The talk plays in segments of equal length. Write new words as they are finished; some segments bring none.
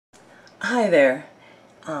Hi there,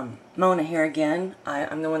 Mona here again.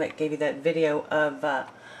 I'm the one that gave you that video of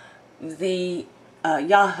the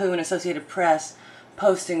Yahoo and Associated Press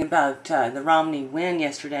posting about the Romney win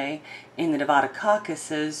yesterday in the Nevada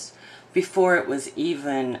caucuses before it was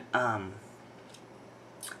even,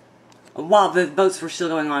 while the votes were still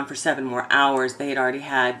going on for 7 more hours. They had already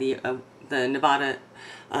had the Nevada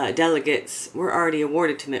delegates were already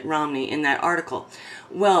awarded to Mitt Romney in that article.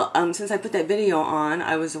 Well, since I put that video on,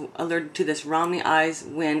 I was alerted to this Romney Eyes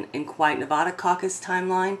Win in Quiet Nevada caucus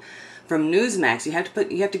timeline from Newsmax. You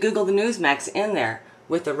have to Google the Newsmax in there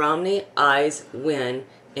with the Romney Eyes Win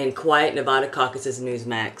in Quiet Nevada caucuses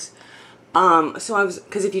Newsmax.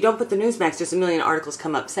 Because if you don't put the Newsmax, just a million articles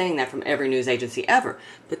come up saying that from every news agency ever.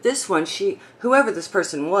 But this one, whoever this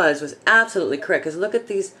person was absolutely correct. Because look at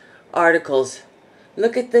these articles.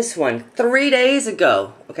 Look at this one, 3 days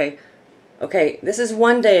ago. Okay, this is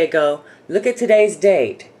 1 day ago. Look at today's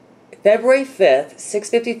date, February 5th,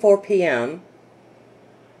 6:54 p.m.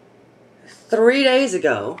 3 days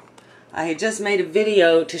ago. I had just made a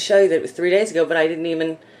video to show you that it was 3 days ago, but I didn't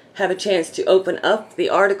even have a chance to open up the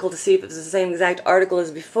article to see if it was the same exact article as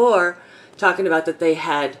before, talking about that they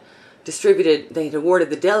had awarded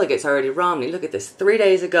the delegates already to Romney. Look at this, 3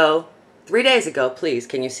 days ago. 3 days ago, please,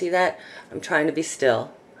 can you see that? I'm trying to be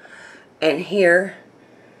still. And here,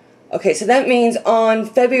 okay, so that means on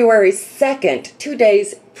February 2nd, 2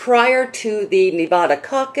 days prior to the Nevada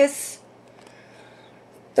caucus,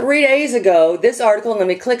 3 days ago, this article, and let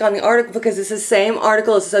me click on the article because it's the same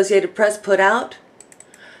article Associated Press put out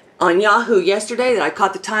on Yahoo yesterday that I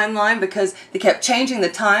caught the timeline because they kept changing the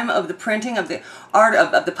time of the printing of the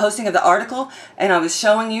posting of the article, and I was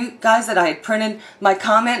showing you guys that I had printed my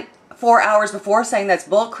comment 4 hours before saying that's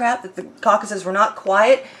bullcrap, that the caucuses were not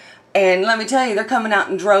quiet. And let me tell you, they're coming out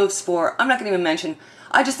in droves for, I'm not going to even mention,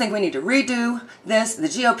 I just think we need to redo this. The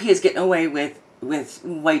GOP is getting away with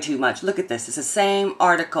way too much. Look at this. It's the same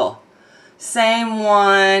article. Same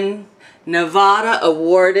one. Nevada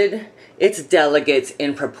awarded its delegates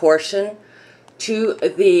in proportion to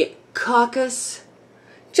the caucus,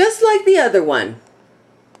 just like the other one.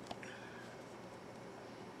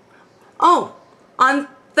 Oh, on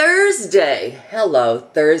Thursday. Hello,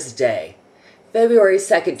 Thursday. February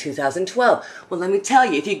 2nd, 2012. Well, let me tell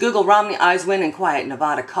you, if you Google Romney Eyes Win in Quiet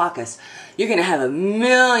Nevada caucus, you're going to have a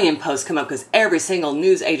million posts come up because every single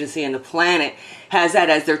news agency on the planet has that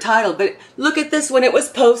as their title. But look at this when it was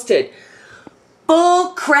posted.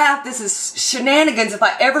 Bull crap. This is shenanigans if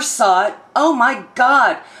I ever saw it. Oh my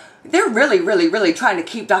God. They're really trying to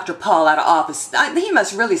keep Dr. Paul out of office. He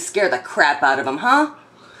must really scare the crap out of him, huh?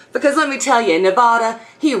 Because let me tell you, in Nevada,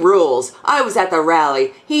 he rules. I was at the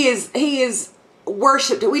rally. He is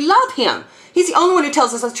worshipped. We love him. He's the only one who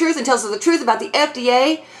tells us the truth and tells us the truth about the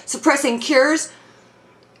FDA suppressing cures.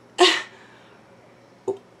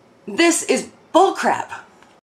 This is bullcrap.